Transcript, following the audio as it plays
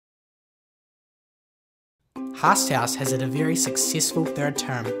Haast House has had a very successful third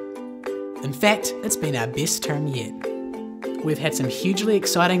term. In fact, it's been our best term yet. We've had some hugely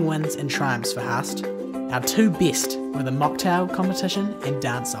exciting wins and triumphs for Haast. Our two best were the mocktail competition and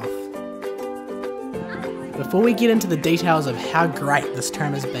dance-off. Before we get into the details of how great this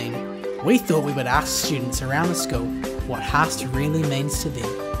term has been, we thought we would ask students around the school what Haast really means to them.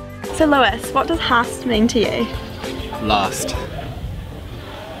 So Lewis, what does Haast mean to you? Last.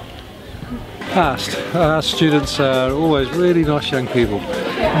 Haast. Students are always really nice young people.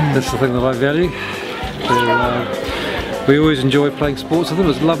 That's the thing that I value. We always enjoy playing sports with them.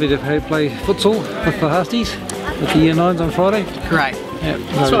 It's lovely to play futsal with the Haasties, with the Year 9s on Friday. Great. Yep.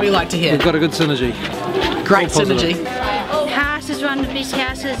 That's what we like to hear. We've got a good synergy. Great synergy. Haast is one of the best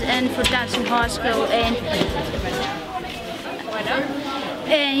houses in for Dunstan High School and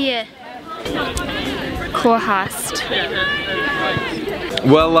yeah. Core Haast.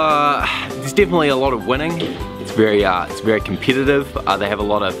 Well, there's definitely a lot of winning. It's very competitive. They have a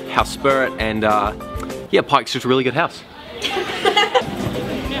lot of house spirit, and yeah, Pike's just a really good house.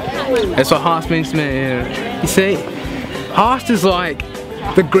 That's what Haast means to me. You see, Haast is like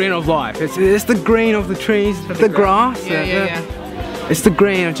the green of life. It's the green of the trees, the grass. Yeah. It's the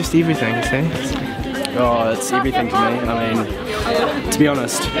green of just everything. You see. Oh, it's everything to me. I mean, to be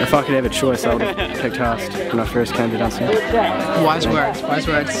honest, if I could have a choice, I would have picked Haast when I first came to Dunstan. Wise words, wise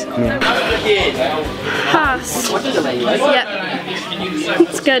words. Yeah. Haast. Yep.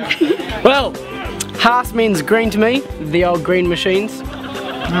 It's good. Well, Haast means green to me, the old green machines.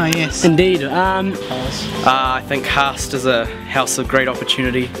 Oh yes. Indeed. I think Haast is a house of great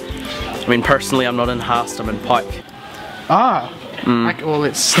opportunity. I mean, personally, I'm not in Haast, I'm in Pike. Ah. Well,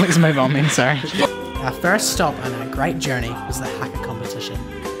 let's move on then, sorry. Our first stop on our great journey was the haka competition.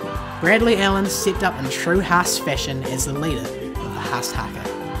 Bradley Allen stepped up in true Haast fashion as the leader of the Haast haka.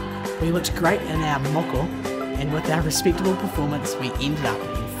 We looked great in our moko, and with our respectable performance we ended up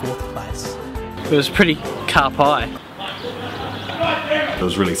in 4th place. It was pretty car pie. It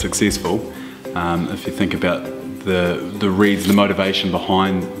was really successful. If you think about the motivation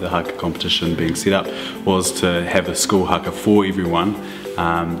behind the haka competition being set up was to have a school haka for everyone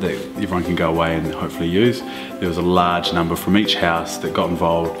that everyone can go away and hopefully use. There was a large number from each house that got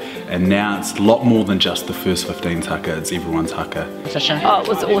involved, and now it's a lot more than just the first 15's haka, it's everyone's haka. Oh, it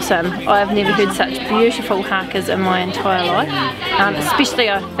was awesome. I've never heard such beautiful hakas in my entire life.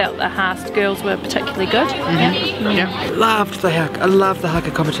 Especially I felt the Haast girls were particularly good. Yeah. Loved the haka. I loved the haka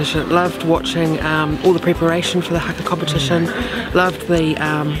competition. Loved watching all the preparation for the haka competition. Loved the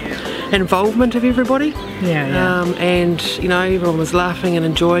involvement of everybody. And you know, everyone was laughing and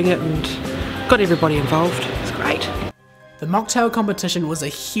enjoying it and got everybody involved. It's great. The mocktail competition was a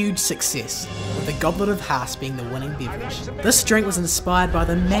huge success, with the Goblet of Haast being the winning beverage. This drink was inspired by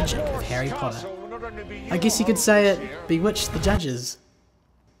the magic of Harry Potter. I guess you could say it bewitched the judges.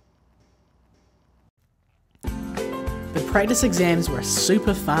 The practice exams were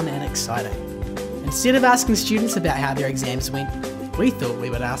super fun and exciting. Instead of asking students about how their exams went, we thought we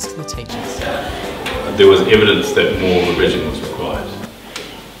would ask the teachers. There was evidence that more revision was required.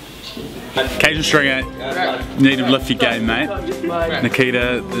 Cajun Stringer, need to lift your game, mate.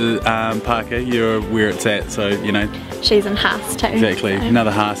 Nikita Parker, you're where it's at, so you know. She's in Haast too. Exactly, so. Another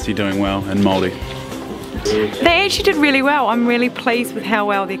Haast, you're doing well, and Māori. They actually did really well. I'm really pleased with how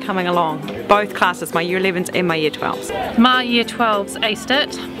well they're coming along. Both classes, my Year 11s and my Year 12s. My Year 12s aced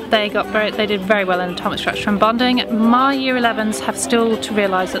it. They did very well in atomic structure and bonding. My Year 11s have still to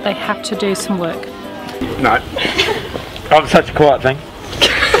realise that they have to do some work. No, I'm such a quiet thing.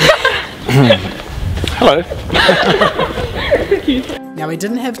 Hello. Now we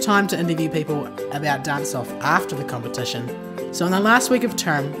didn't have time to interview people about dance-off after the competition, so in the last week of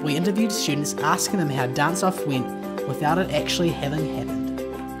term we interviewed students asking them how dance-off went without it actually having happened.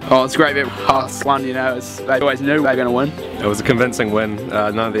 Oh, it's great that Haast won, you know, they always knew they were going to win. It was a convincing win,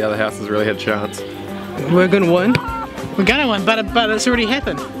 none of the other houses really had a chance. We're going to win? We're going to win, but it's already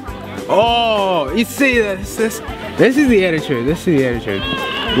happened. Oh, you see this is the attitude,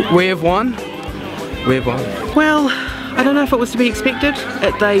 We have won. Well, I don't know if it was to be expected.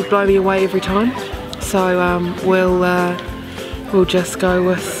 They blow me away every time. So we'll just go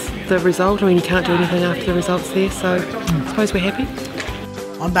with the result. I mean, you can't do anything after the result's there, so I suppose we're happy.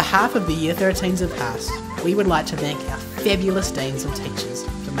 On behalf of the Year 13s of Haast, we would like to thank our fabulous deans and teachers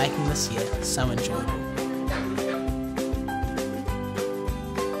for making this year so enjoyable.